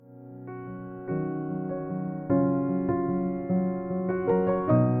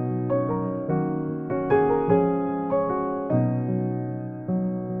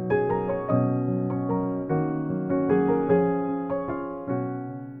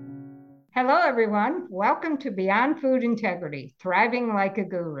Hello, everyone. Welcome to Beyond Food Integrity, Thriving Like a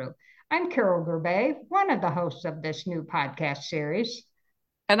Guru. I'm Carol Gerbet, one of the hosts of this new podcast series.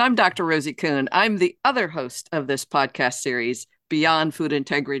 And I'm Dr. Rosie Kuhn. I'm the other host of this podcast series, Beyond Food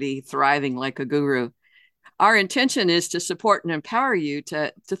Integrity, Thriving Like a Guru. Our intention is to support and empower you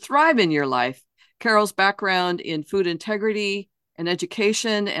to thrive in your life. Carol's background in food integrity and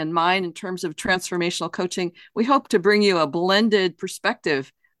education, and mine in terms of transformational coaching, we hope to bring you a blended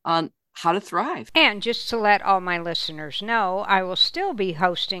perspective on how to thrive. And just to let all my listeners know, I will still be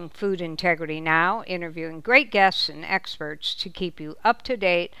hosting Food Integrity Now, interviewing great guests and experts to keep you up to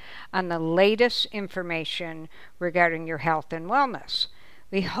date on the latest information regarding your health and wellness.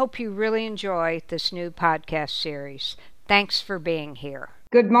 We hope you really enjoy this new podcast series. Thanks for being here.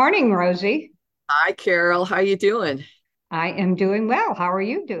 Good morning, Rosie. Hi, Carol. How you doing? I am doing well. How are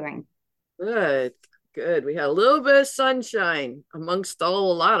you doing? Good, good. We had a little bit of sunshine amongst a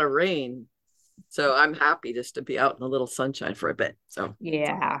lot of rain. So I'm happy just to be out in a little sunshine for a bit. So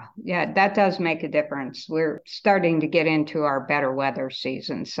Yeah, that does make a difference. We're starting to get into our better weather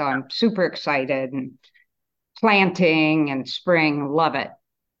season, so I'm super excited and planting and spring, love it.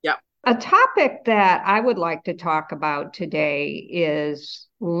 yeah, A topic that I would like to talk about today is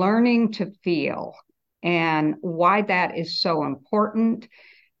learning to feel and why that is so important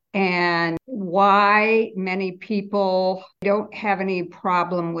and why many people don't have any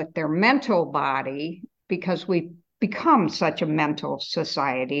problem with their mental body because we've become such a mental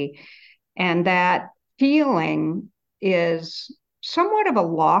society, and that feeling is somewhat of a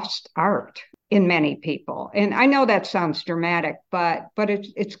lost art in many people. And I know that sounds dramatic, but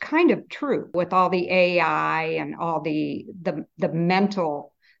it's kind of true with all the AI and all the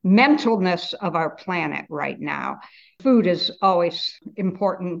mentalness of our planet right now. Food is always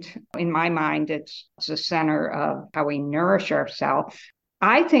important in my mind. It's the center of how we nourish ourselves.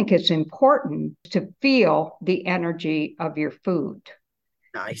 I think it's important to feel the energy of your food.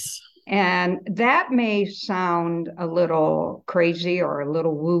 nice. And that may sound a little crazy or a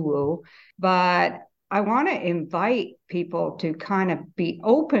little woo woo, but I want to invite people to kind of be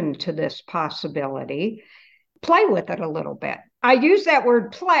open to this possibility, play with it a little bit. I use that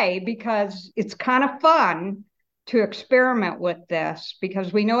word play because it's kind of fun to experiment with this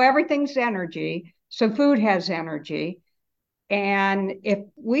because we know everything's energy. So food has energy. And if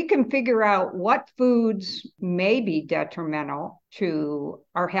we can figure out what foods may be detrimental to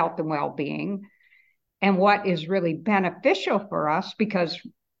our health and well being and what is really beneficial for us, because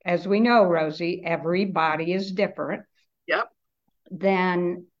as we know, Rosie, every body is different, Yep,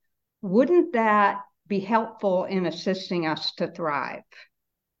 then wouldn't that be helpful in assisting us to thrive?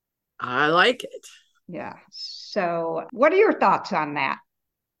 I like it. Yeah. So, what are your thoughts on that?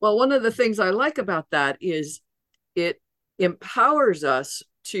 Well, one of the things I like about that is it empowers us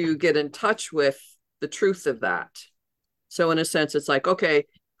to get in touch with the truth of that. So, in a sense, it's like, okay,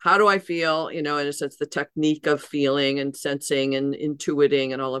 how do I feel? In a sense, the technique of feeling and sensing and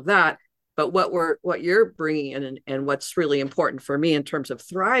intuiting and all of that. But what you're bringing in and what's really important for me in terms of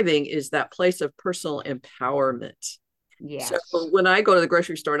thriving is that place of personal empowerment. So Yes. when I go to the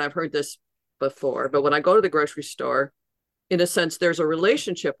grocery store, and I've heard this before, but when I go to the grocery store, in a sense, there's a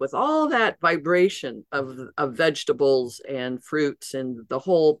relationship with all that vibration of vegetables and fruits and the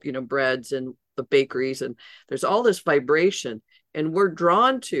whole, breads and the bakeries. And there's all this vibration. And we're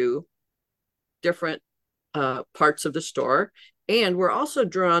drawn to different parts of the store. And we're also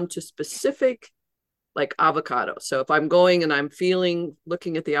drawn to specific, like avocado. So if I'm going and I'm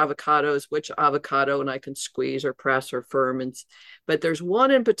looking at the avocados, which avocado, and I can squeeze or press or ferment. But there's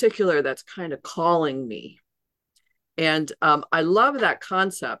one in particular that's kind of calling me. And I love that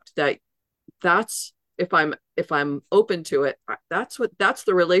concept that's if I'm open to it, that's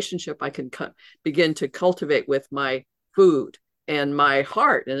the relationship I can begin to cultivate with my food and my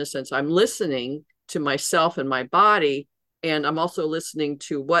heart. In a sense, I'm listening to myself and my body, and I'm also listening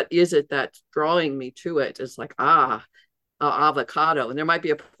to what is it that's drawing me to it. It's like avocado, and there might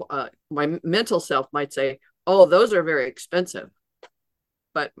be my mental self might say, oh, those are very expensive,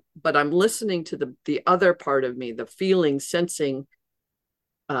 but I'm listening to the other part of me, the feeling, sensing,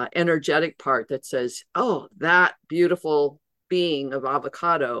 energetic part that says, oh, that beautiful being of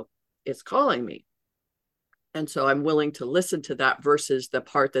avocado is calling me. And so I'm willing to listen to that versus the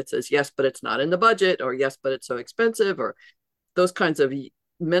part that says, yes, but it's not in the budget, or yes, but it's so expensive, or those kinds of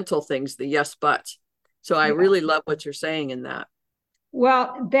mental things, the yes, but. So I Yeah. really love what you're saying in that.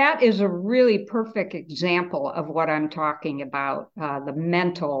 Well, that is a really perfect example of what I'm talking about, the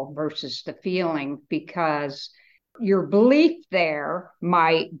mental versus the feeling, because your belief there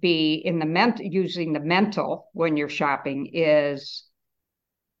might be in the mental, using the mental when you're shopping is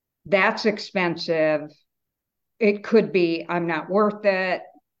that's expensive. It could be, I'm not worth it.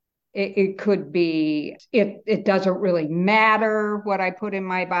 It could be, it doesn't really matter what I put in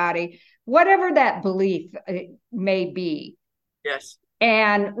my body, whatever that belief may be. Yes.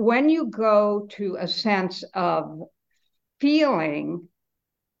 And when you go to a sense of feeling,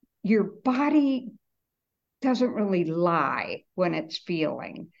 your body doesn't really lie when it's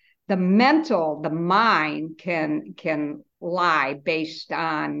feeling. The mind can lie based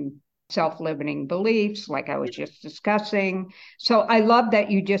on self-limiting beliefs, like I was just discussing. So I love that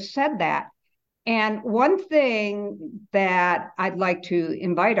you just said that. And one thing that I'd like to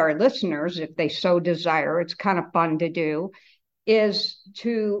invite our listeners, if they so desire, it's kind of fun to do, is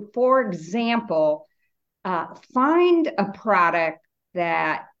to, for example, find a product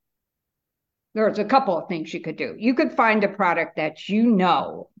that there's a couple of things you could do. You could find a product that you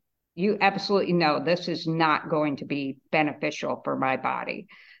absolutely know this is not going to be beneficial for my body.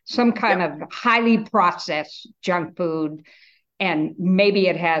 Some kind Yep. of highly processed junk food, and maybe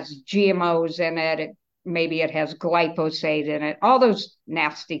it has GMOs in it, maybe it has glyphosate in it, all those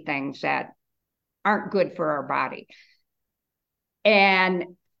nasty things that aren't good for our body.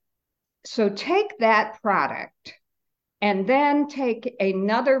 And so take that product and then take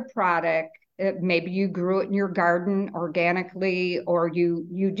another product. Maybe you grew it in your garden organically, or you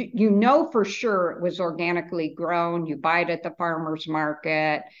know for sure it was organically grown. You buy it at the farmer's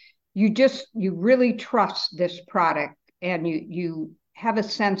market. You really trust this product, and you have a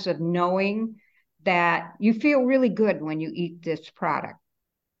sense of knowing that you feel really good when you eat this product.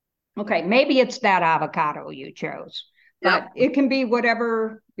 Okay, maybe it's that avocado you chose, but Yep. it can be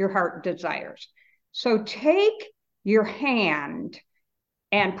whatever your heart desires. So take your hand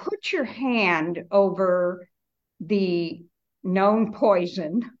and put your hand over the known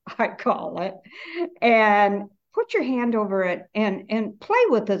poison, I call it, and put your hand over it and play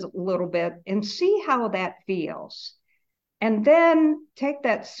with it a little bit and see how that feels. And then take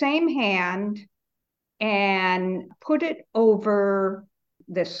that same hand and put it over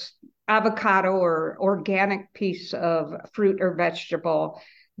this avocado or organic piece of fruit or vegetable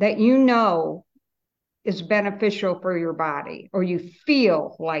that you know is beneficial for your body, or you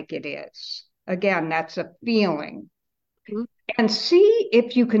feel like it is. Again, that's a feeling. Mhm. And see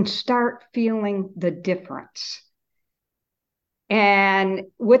if you can start feeling the difference. And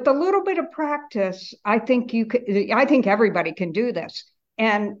with a little bit of practice, I think everybody can do this.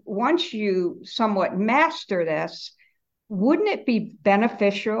 And once you somewhat master this, wouldn't it be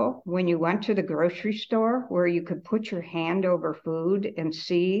beneficial when you went to the grocery store where you could put your hand over food and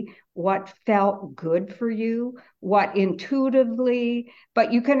see what felt good for you, what intuitively,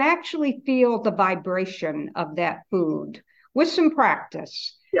 but you can actually feel the vibration of that food with some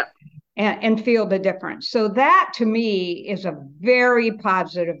practice Yeah. and feel the difference. So that to me is a very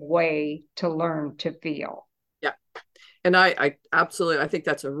positive way to learn to feel. Yeah. And I absolutely, I think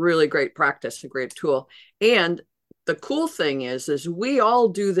that's a really great practice, a great tool. And the cool thing is we all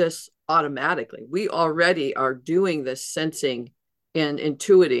do this automatically. We already are doing this sensing and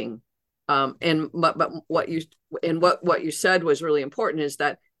intuiting. But what you said was really important is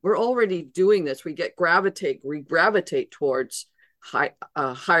that we're already doing this. We gravitate towards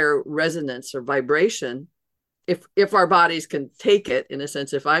higher resonance or vibration if our bodies can take it. In a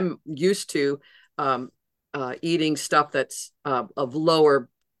sense, if I'm used to eating stuff that's of lower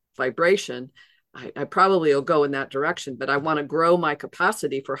vibration, I probably will go in that direction. But I want to grow my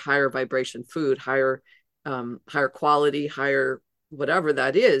capacity for higher vibration food, higher quality, higher whatever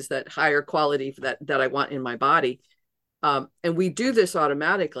that is, that higher quality that I want in my body. And we do this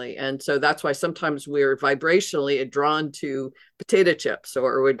automatically. And so that's why sometimes we're vibrationally drawn to potato chips,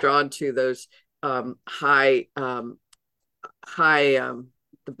 or we're drawn to those high the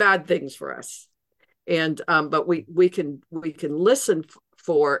bad things for us. And but we can listen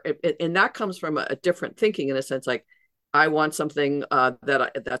for, and that comes from a different thinking, in a sense. Like, I want something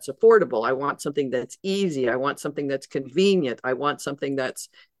that's affordable. I want something that's easy. I want something that's convenient. I want something that's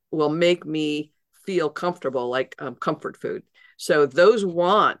will make me feel comfortable, like comfort food. So those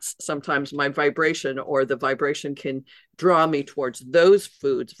wants, sometimes my vibration or the vibration can draw me towards those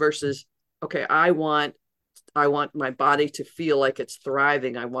foods versus, okay, I want my body to feel like it's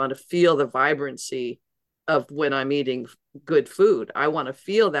thriving. I want to feel the vibrancy of when I'm eating good food. I want to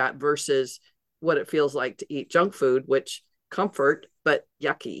feel that versus what it feels like to eat junk food, which comfort, but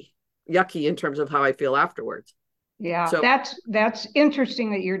yucky in terms of how I feel afterwards. Yeah, So that's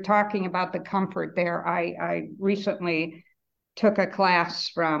interesting that you're talking about the comfort there. I recently took a class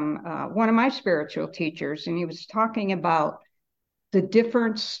from one of my spiritual teachers, and he was talking about the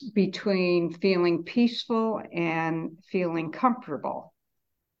difference between feeling peaceful and feeling comfortable.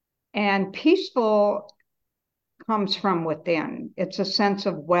 And peaceful comes from within. It's a sense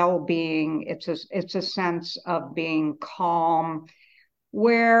of well-being. It's a sense of being calm,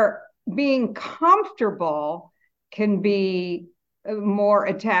 where being comfortable can be more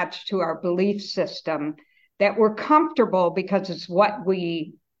attached to our belief system, that we're comfortable because it's what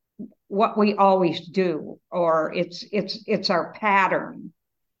we always do, or it's our pattern,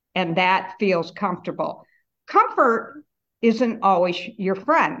 and that feels comfortable. Comfort isn't always your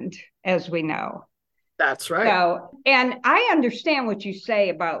friend, as we know. That's right. So, and I understand what you say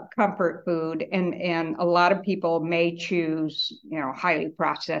about comfort food, and a lot of people may choose, highly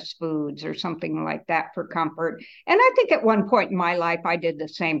processed foods or something like that for comfort. And I think at one point in my life, I did the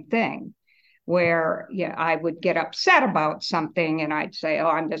same thing, where I would get upset about something and I'd say, "Oh,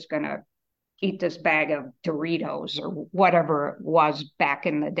 I'm just going to eat this bag of Doritos," or whatever it was back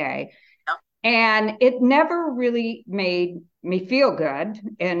in the day. And it never really made me feel good.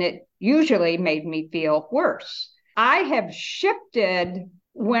 And it usually made me feel worse. I have shifted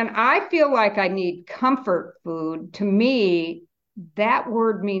when I feel like I need comfort food. To me, that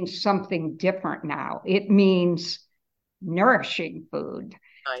word means something different now. It means nourishing food.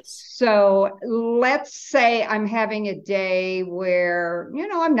 Nice. So let's say I'm having a day where,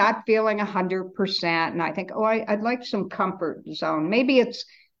 I'm not feeling 100%. And I think, oh, I'd like some comfort zone. Maybe it's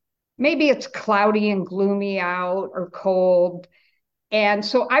cloudy and gloomy out or cold. And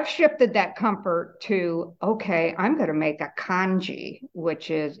so I've shifted that comfort to, okay, I'm going to make a congee, which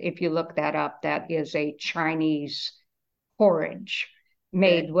is, if you look that up, that is a Chinese porridge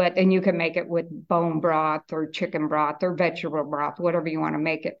made with, and you can make it with bone broth or chicken broth or vegetable broth, whatever you want to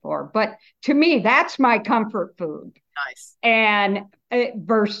make it for. But to me, that's my comfort food. Nice. And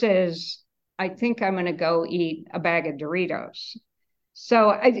versus, I think I'm going to go eat a bag of Doritos.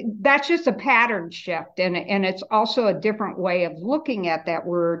 So that's just a pattern shift. And it's also a different way of looking at that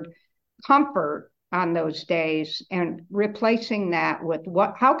word comfort on those days, and replacing that with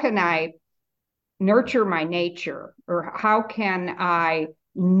how can I nurture my nature, or how can I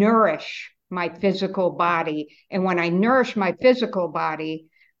nourish my physical body? And when I nourish my physical body,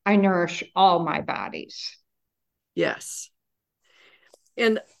 I nourish all my bodies. Yes.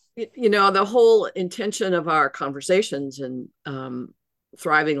 And, the whole intention of our conversations and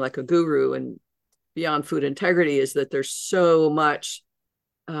thriving like a guru and beyond food integrity is that there's so much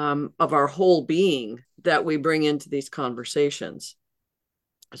of our whole being that we bring into these conversations.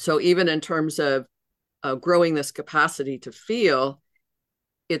 So even in terms of growing this capacity to feel,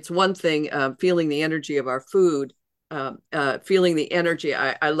 it's one thing feeling the energy of our food, feeling the energy.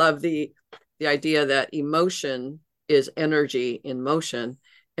 I love the idea that emotion is energy in motion,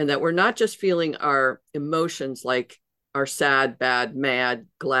 and that we're not just feeling our emotions like our sad, bad, mad,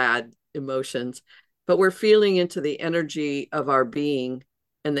 glad emotions, but we're feeling into the energy of our being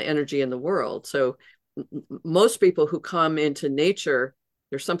and the energy in the world. So most people who come into nature,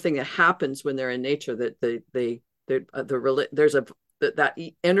 there's something that happens when they're in nature, that there's that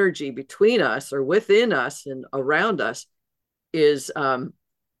energy between us or within us and around us is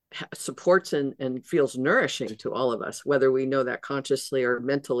supports and feels nourishing to all of us, whether we know that consciously or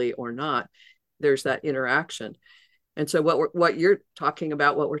mentally or not. There's that interaction. And so what we're talking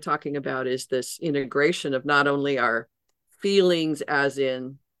about is this integration of not only our feelings, as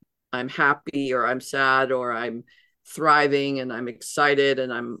in I'm happy or I'm sad or I'm thriving and I'm excited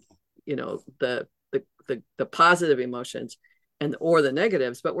and I'm, the positive emotions or the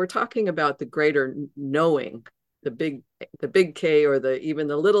negatives, but we're talking about the greater knowing, the big K or even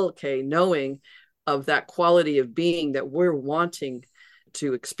the little K, knowing of that quality of being that we're wanting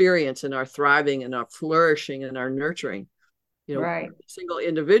to experience in our thriving and our flourishing and our nurturing. Right. Every single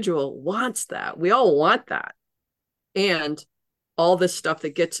individual wants that. We all want that. And all this stuff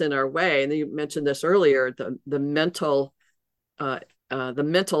that gets in our way, and you mentioned this earlier, the mental the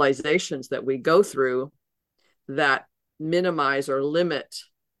mentalizations that we go through that minimize or limit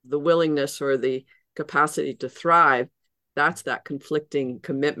the willingness or the capacity to thrive. That's that conflicting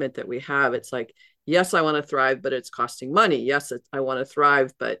commitment that we have. It's like, yes, I want to thrive, but it's costing money. Yes, I want to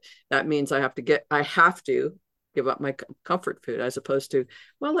thrive, but that means I have to give up my comfort food, as opposed to,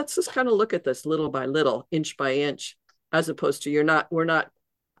 well, let's just kind of look at this little by little, inch by inch, as opposed to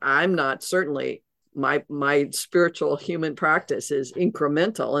I'm not, certainly my spiritual human practice is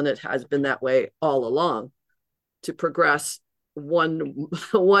incremental, and it has been that way all along, to progress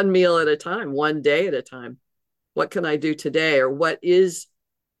one meal at a time, one day at a time. What can I do today? Or what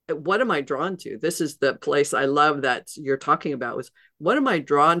am I drawn to? This is the place I love that you're talking about, was what am I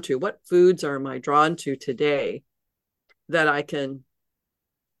drawn to? What foods am I drawn to today that I can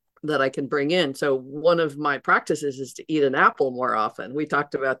that I can bring in. So one of my practices is to eat an apple more often. We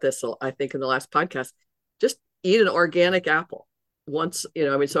talked about this, I think, in the last podcast. Just eat an organic apple once,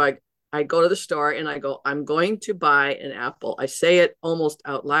 I mean, so I go to the store and I go, I'm going to buy an apple. I say it almost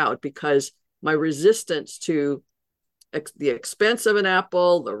out loud because my resistance to the expense of an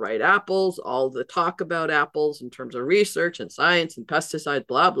apple, the right apples, all the talk about apples in terms of research and science and pesticides,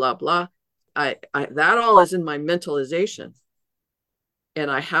 blah, blah, blah. That all is in my mentalization.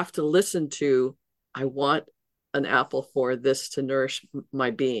 And I have to listen to, I want an apple for this to nourish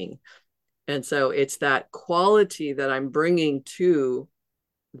my being. And so it's that quality that I'm bringing to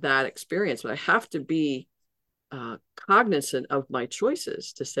that experience. But I have to be cognizant of my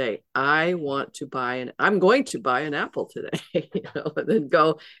choices to say, I'm going to buy an apple today, and then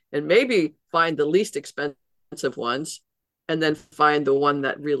go and maybe find the least expensive ones and then find the one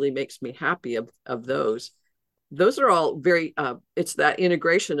that really makes me happy of those. Those are all very, it's that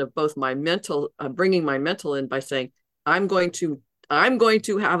integration of both my mental, bringing my mental in by saying, I'm going to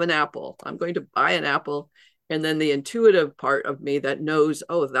have an apple. I'm going to buy an apple. And then the intuitive part of me that knows,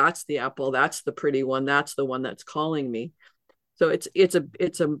 oh, that's the apple. That's the pretty one. That's the one that's calling me. So it's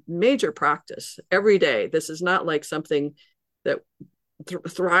a major practice every day. This is not like something that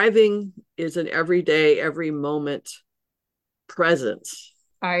thriving is an everyday, every moment presence.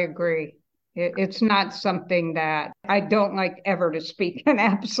 I agree. It's not something that I don't like ever to speak in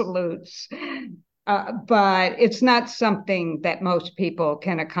absolutes, but it's not something that most people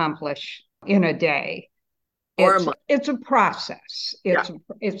can accomplish in a day. It's a process.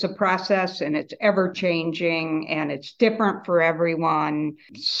 It's a process, and it's ever changing, and it's different for everyone.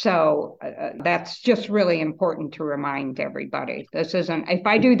 So that's just really important to remind everybody. This isn't, if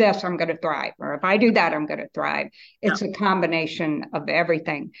I do this, I'm going to thrive, or if I do that, I'm going to thrive. It's a combination of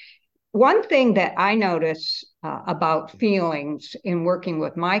everything. One thing that I notice about feelings in working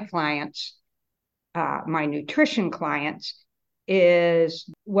with my clients, my nutrition clients,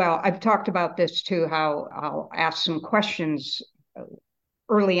 is, well, I've talked about this too, how I'll ask some questions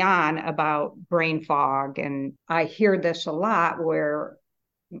early on about brain fog. And I hear this a lot where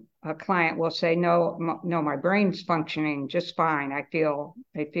a client will say, no, my brain's functioning just fine. I feel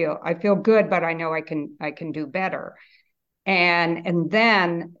good, but I know I can do better. And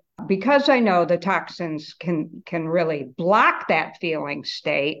then, because I know the toxins can really block that feeling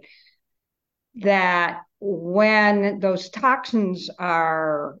state, that when those toxins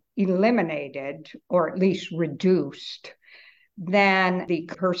are eliminated or at least reduced, then the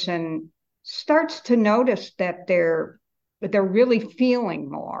person starts to notice that they're really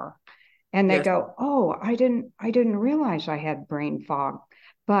feeling more. And they go, oh, I didn't realize I had brain fog,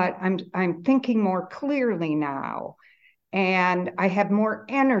 but I'm thinking more clearly now. And I have more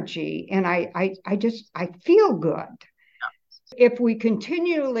energy, and I feel good. If we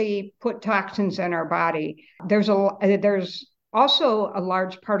continually put toxins in our body, there's also a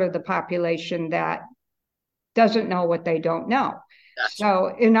large part of the population that doesn't know what they don't know. Gotcha.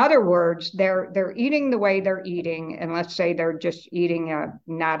 So in other words, they're eating the way they're eating, and let's say they're just eating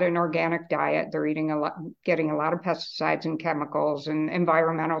not an organic diet. They're getting a lot of pesticides and chemicals and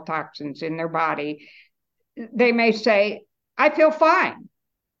environmental toxins in their body. They may say, I feel fine.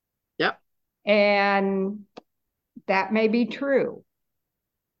 Yep. And that may be true.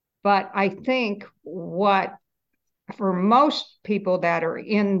 But I think for most people that are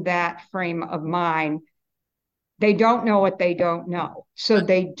in that frame of mind, they don't know what they don't know. So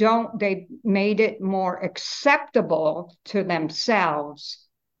they made it more acceptable to themselves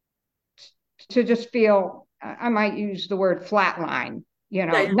to just feel, I might use the word flatline.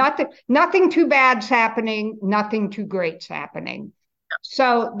 Nothing too bad's happening, nothing too great's happening.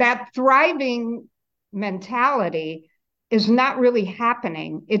 So that thriving mentality is not really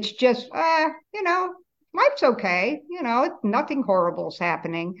happening. It's just, life's okay. Nothing horrible's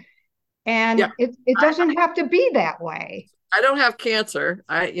happening. And it doesn't have to be that way. I don't have cancer.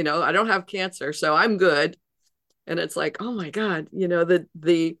 I don't have cancer, so I'm good. And it's like, oh my God,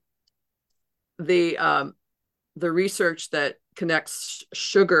 the research that connects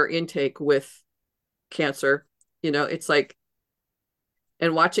sugar intake with cancer, it's like,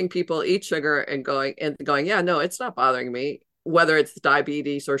 and watching people eat sugar and going, yeah, no, it's not bothering me, whether it's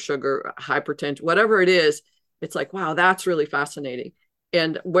diabetes or sugar, hypertension, whatever it is. It's like, wow, that's really fascinating.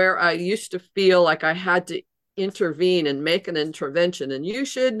 And where I used to feel like I had to intervene and make an intervention, and you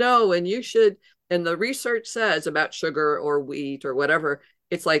should know, and the research says about sugar or wheat or whatever,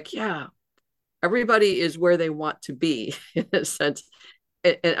 it's like, yeah, everybody is where they want to be in a sense.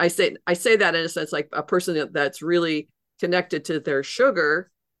 And I say that in a sense, like a person that's really connected to their sugar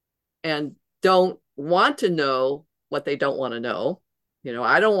and don't want to know what they don't want to know,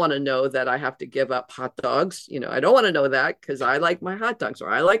 I don't want to know that I have to give up hot dogs. I don't want to know that because I like my hot dogs, or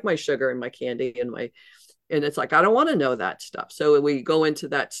I like my sugar and my candy and it's like, I don't want to know that stuff. So we go into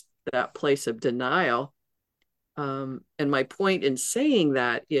that place of denial. And my point in saying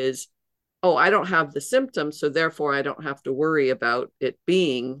that is, oh, I don't have the symptoms, so therefore I don't have to worry about it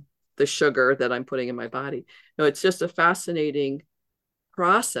being the sugar that I'm putting in my body. No, it's just a fascinating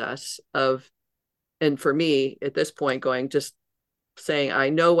process of, and for me at this point, just saying, I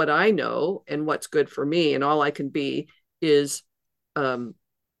know what I know and what's good for me, and all I can be is a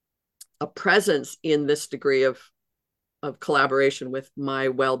presence in this degree of collaboration with my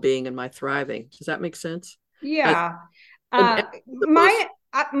well-being and my thriving. Does that make sense? As, Yeah. and My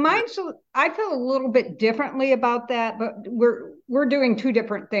mine's I feel a little bit differently about that, but we're doing two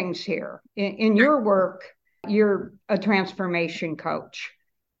different things here. In your work, you're a transformation coach.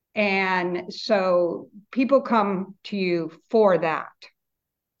 And so people come to you for that,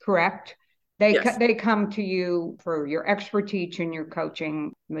 correct? yes, They come to you for your expertise and your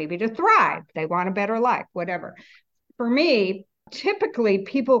coaching, maybe to thrive. They want a better life, whatever. For me, typically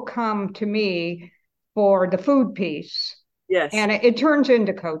people come to me for the food piece, yes, and it turns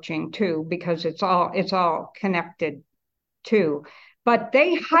into coaching too, because it's all connected too. But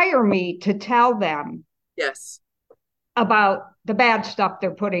they hire me to tell them yes, about the bad stuff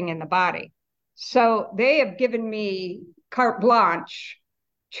they're putting in the body. So they have given me carte blanche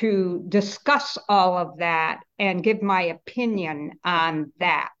to discuss all of that and give my opinion on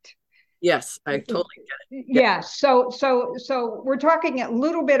that. yes, I totally get it. Yeah. Yeah. So we're talking a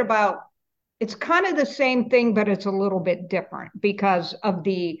little bit about, it's kind of the same thing, but it's a little bit different because of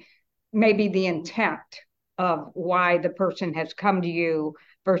maybe the intent of why the person has come to you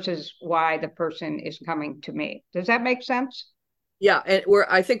versus why the person is coming to me. Does that make sense? Yeah, and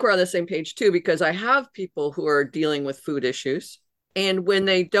I think we're on the same page too, because I have people who are dealing with food issues, and when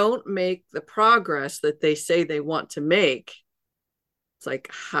they don't make the progress that they say they want to make, it's like,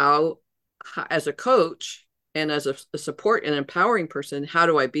 how as a coach and as a support and empowering person, how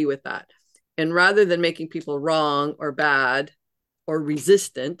do I be with that? And rather than making people wrong or bad or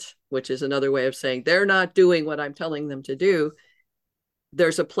resistant, which is another way of saying they're not doing what I'm telling them to do,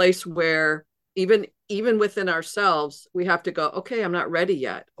 there's a place where even within ourselves, we have to go, okay, I'm not ready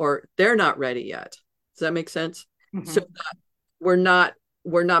yet, or they're not ready yet. Does that make sense? Mm-hmm. So that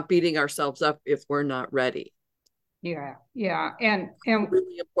we're not beating ourselves up if we're not ready. Yeah, yeah, and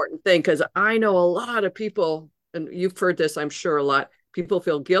Really important thing, because I know a lot of people, and you've heard this, I'm sure, a lot. People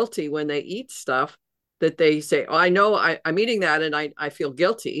feel guilty when they eat stuff that they say, "Oh, I know I'm eating that, and I feel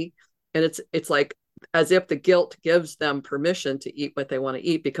guilty," and it's like as if the guilt gives them permission to eat what they want to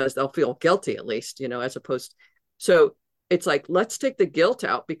eat because they'll feel guilty at least, as opposed. So it's like, let's take the guilt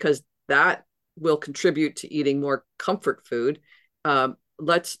out because that will contribute to eating more comfort food.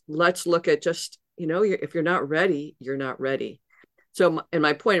 Let's look at just, if you're not ready, you're not ready. So, and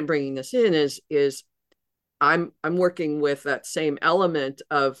my point in bringing this in is I'm working with that same element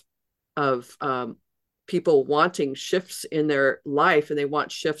of people wanting shifts in their life, and they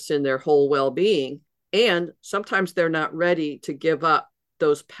want shifts in their whole well-being, and sometimes they're not ready to give up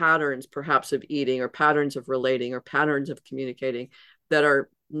those patterns, perhaps of eating or patterns of relating or patterns of communicating that are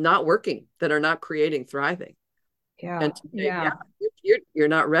not working, that are not creating thriving. yeah, And to say, yeah, yeah, you're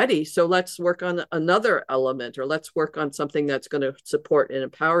not ready, so let's work on another element, or let's work on something that's going to support and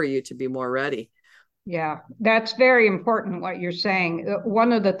empower you to be more ready. yeah. That's very important what you're saying.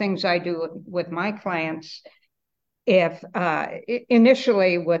 One of the things I do with my clients, if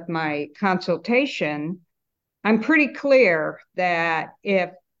initially with my consultation, I'm pretty clear that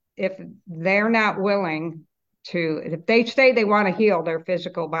if they're not willing to, if they say they want to heal their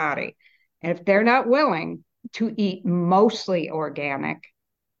physical body, and if they're not willing to eat mostly organic,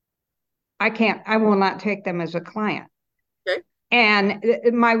 I will not take them as a client. Okay. And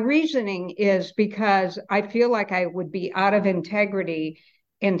my reasoning is because I feel like I would be out of integrity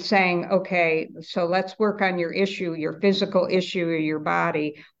in saying, okay, so let's work on your issue, your physical issue of your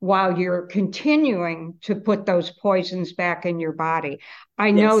body, while you're continuing to put those poisons back in your body.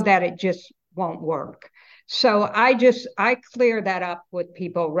 I know Yes. that it just won't work. So I clear that up with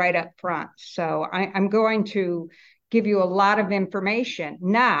people right up front. So I'm going to give you a lot of information.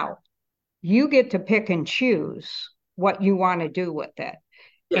 Now, you get to pick and choose what you want to do with it.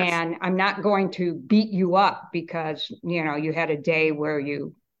 Yes. And I'm not going to beat you up because, you had a day where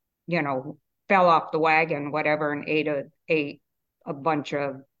fell off the wagon, whatever, and ate a bunch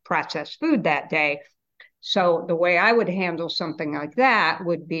of processed food that day. So the way I would handle something like that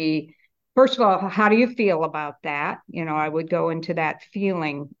would be, first of all, how do you feel about that? I would go into that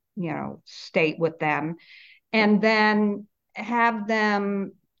feeling, state with them. And then have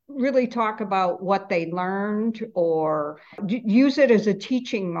them really talk about what they learned or use it as a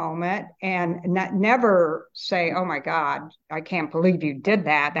teaching moment and never say, oh my God, I can't believe you did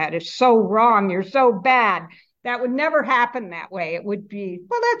that. That is so wrong. You're so bad. That would never happen that way. It would be,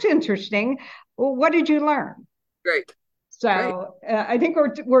 well, that's interesting. Well, what did you learn? Great. Great. So I think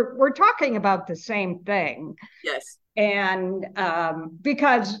we're talking about the same thing. Yes. And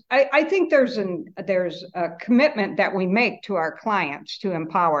because I think there's a commitment that we make to our clients to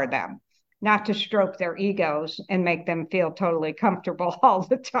empower them, not to stroke their egos and make them feel totally comfortable all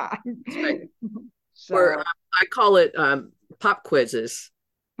the time. Right. So Or I call it pop quizzes.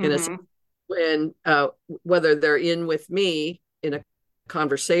 In a mm-hmm. when whether they're in with me in a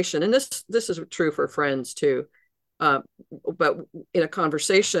conversation, and this is true for friends too, but in a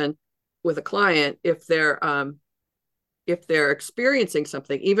conversation with a client, if they're experiencing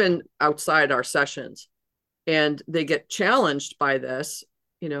something even outside our sessions and they get challenged by this,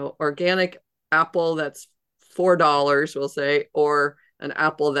 organic apple that's $4, we'll say, or an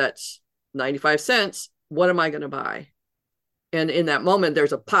apple that's 95 cents, what am I going to buy? And in that moment,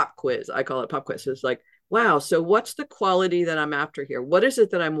 there's a pop quiz. I call it pop quiz. It's like, wow, so what's the quality that I'm after here? What is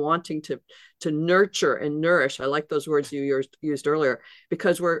it that I'm wanting to nurture and nourish? I like those words you used earlier,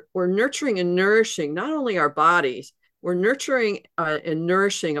 because we're nurturing and nourishing not only our bodies, we're nurturing and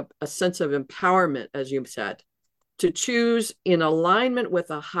nourishing a sense of empowerment, as you said, to choose in alignment with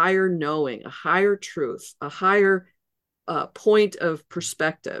a higher knowing, a higher truth, a higher point of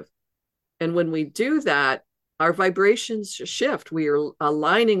perspective. And when we do that, our vibrations shift. We are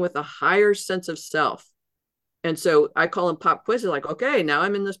aligning with a higher sense of self. And so I call them pop quizzes, like, okay, now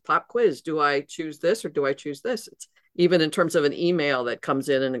I'm in this pop quiz. Do I choose this or do I choose this? It's even in terms of an email that comes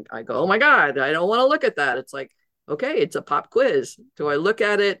in and I go, oh my God, I don't want to look at that. It's like, okay, it's a pop quiz. Do I look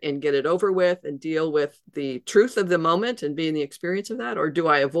at it and get it over with and deal with the truth of the moment and be in the experience of that? Or do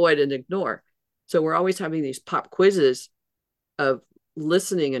I avoid and ignore? So we're always having these pop quizzes of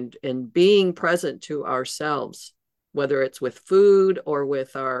listening and being present to ourselves, whether it's with food or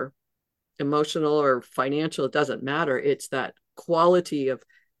with our emotional or financial, it doesn't matter. It's that quality of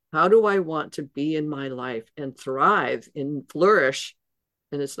how do I want to be in my life and thrive and flourish.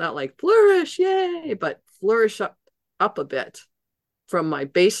 And it's not like flourish, yay, but flourish up a bit from my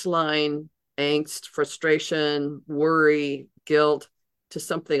baseline angst, frustration, worry, guilt to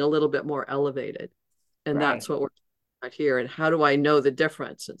something a little bit more elevated. And Right. That's what we're here. And how do I know the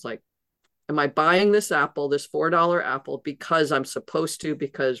difference? It's like, am I buying this apple, this $4 apple, because I'm supposed to,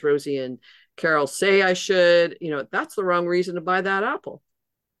 because Rosie and Carol say I should? That's the wrong reason to buy that apple.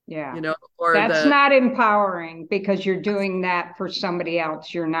 Yeah. Or that's not empowering, because you're doing that for somebody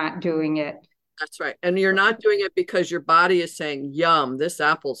else. You're not doing it. That's right. And you're not doing it because your body is saying, yum, this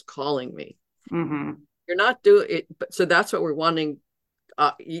apple's calling me. Mm-hmm. You're not doing it. So that's what we're wanting.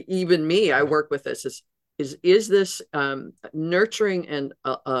 Even me, I work with this is this nurturing and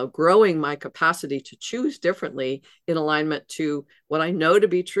growing my capacity to choose differently in alignment to what I know to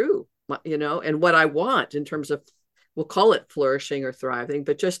be true, and what I want in terms of, we'll call it flourishing or thriving,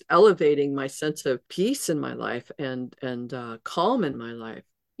 but just elevating my sense of peace in my life and calm in my life.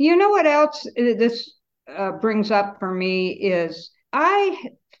 You know what else this brings up for me is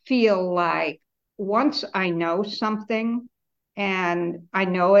I feel like once I know something and I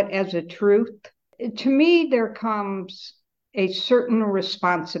know it as a truth, to me, there comes a certain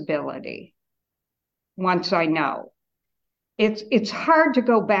responsibility once I know. It's hard to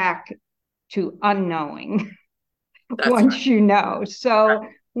go back to unknowing once right. You know. So right.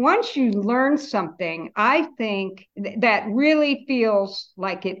 Once you learn something, I think that really feels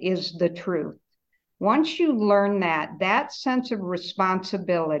like it is the truth. Once you learn that sense of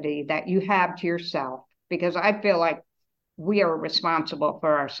responsibility that you have to yourself, because I feel like we are responsible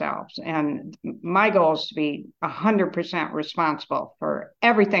for ourselves. And my goal is to be 100% responsible for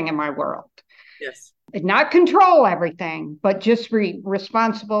everything in my world. Yes. Not control everything, but just be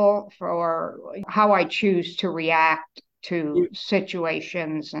responsible for how I choose to react to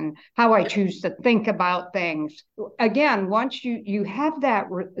situations and how I choose to think about things. Again, once you have that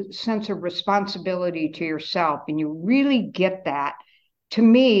sense of responsibility to yourself and you really get that, to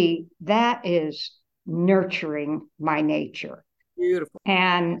me, that is nurturing my nature. Beautiful.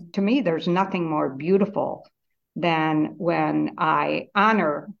 And to me, there's nothing more beautiful than when I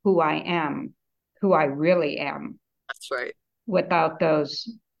honor who I am, who I really am. That's right. Without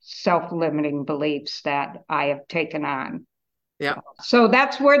those self-limiting beliefs that I have taken on. Yeah. So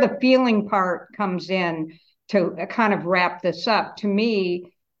that's where the feeling part comes in to kind of wrap this up. To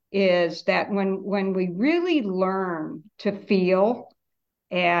me, is that when we really learn to feel,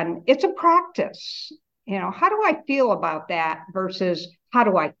 and it's a practice. how do I feel about that versus how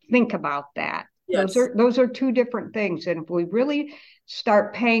do I think about that? Yes. Those are two different things. And if we really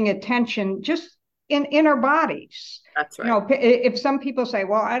start paying attention just in our bodies, That's right. if some people say,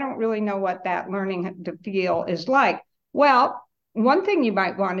 well, I don't really know what that learning to feel is like. Well, one thing you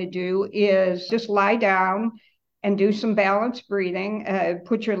might want to do is just lie down and do some balanced breathing.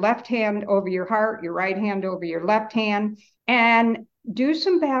 Put your left hand over your heart, your right hand over your left hand, and do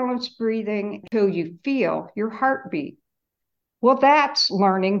some balanced breathing until you feel your heartbeat. Well, that's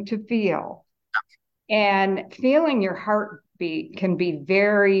learning to feel. And feeling your heartbeat can be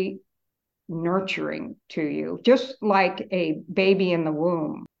very nurturing to you, just like a baby in the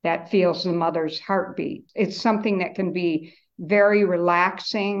womb that feels the mother's heartbeat. It's something that can be very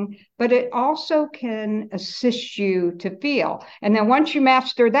relaxing, but it also can assist you to feel. And then once you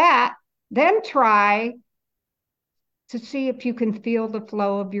master that, then try to see if you can feel the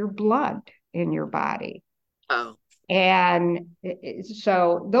flow of your blood in your body. Oh. And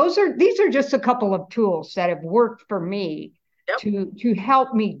so these are just a couple of tools that have worked for me to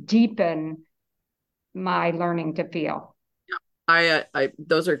help me deepen my learning to feel. I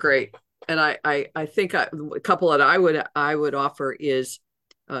those are great. And I think a couple that I would offer is,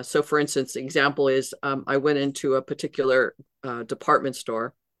 so for instance, the example is, I went into a particular department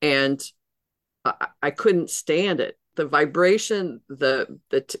store, and I couldn't stand it. The vibration,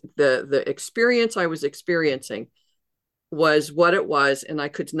 the experience I was experiencing was what it was, and I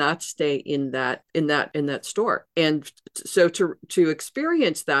could not stay in that store. And so to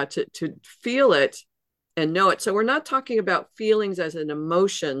experience that, to feel it and know it. So we're not talking about feelings as in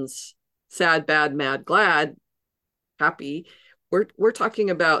emotions, sad, bad, mad, glad, happy. We're talking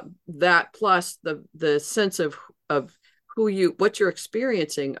about that plus the sense of what you're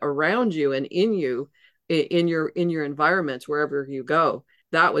experiencing around you and in you, in your environments wherever you go.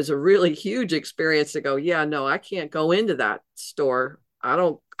 That was a really huge experience to go, yeah, no, I can't go into that store. I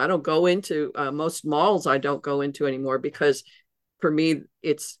don't go into most malls. I don't go into anymore, because for me,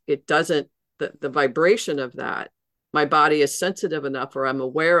 it doesn't, the vibration of that, my body is sensitive enough, or I'm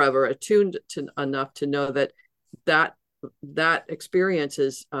aware of, or attuned to enough to know that experience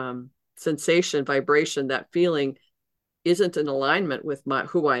is sensation, vibration, that feeling isn't in alignment with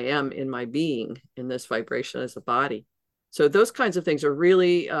who I am in my being, in this vibration as a body. So those kinds of things are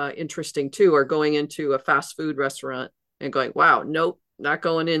really interesting too, or going into a fast food restaurant and going, wow, nope, not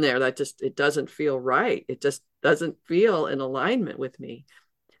going in there. It doesn't feel right. It just doesn't feel in alignment with me.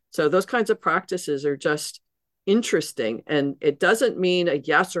 So those kinds of practices are just interesting. And it doesn't mean a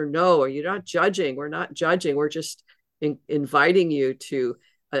yes or no, or you're not judging. We're not judging. We're just inviting you to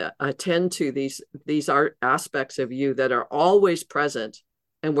attend to these art aspects of you that are always present.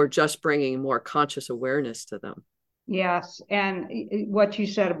 And we're just bringing more conscious awareness to them. Yes. And what you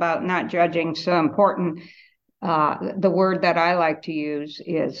said about not judging, so important. The word that I like to use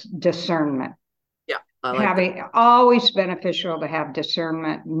is discernment. Yeah. Having always beneficial to have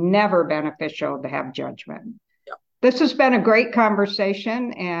discernment, never beneficial to have judgment. Yeah. This has been a great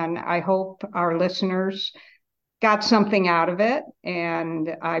conversation, and I hope our listeners got something out of it.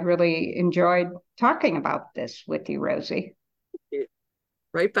 And I really enjoyed talking about this with you, Rosie.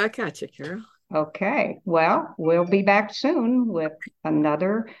 Right back at you, Carol. Okay, well, we'll be back soon with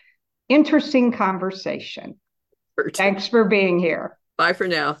another interesting conversation. Thanks for being here. Bye for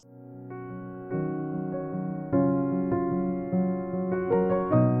now.